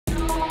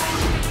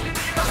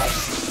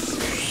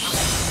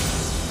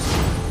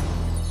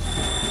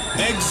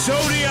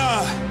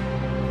EXODIA!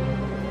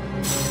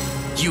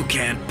 You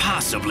can't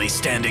possibly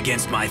stand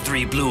against my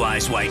 3 Blue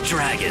Eyes White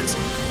Dragons.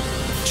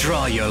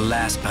 Draw your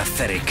last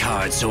pathetic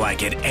card so I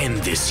can end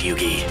this,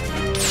 Yugi.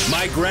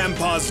 My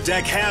grandpa's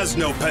deck has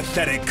no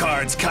pathetic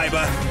cards,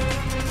 Kaiba.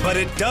 But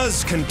it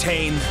does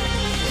contain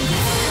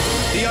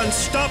the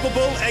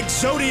unstoppable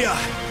EXODIA.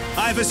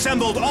 I've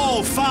assembled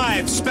all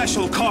 5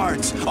 special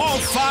cards, all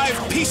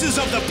 5 pieces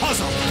of the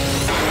puzzle.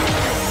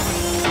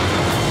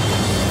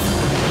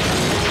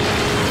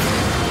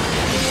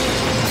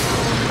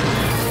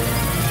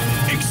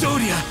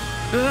 EXODIA!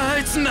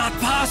 It's not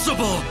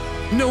possible!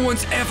 No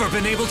one's ever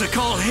been able to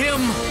call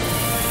him!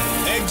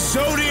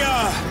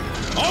 EXODIA!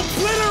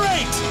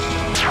 Obliterate!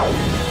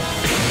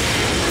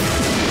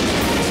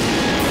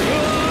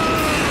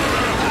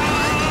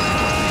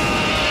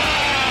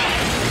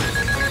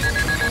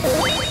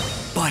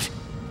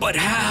 But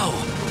how?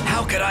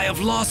 How could I have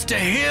lost to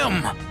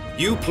him?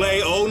 You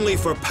play only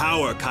for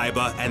power,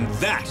 Kaiba, and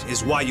that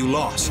is why you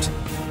lost.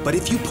 But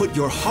if you put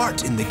your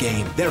heart in the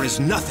game, there is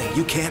nothing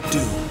you can't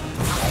do.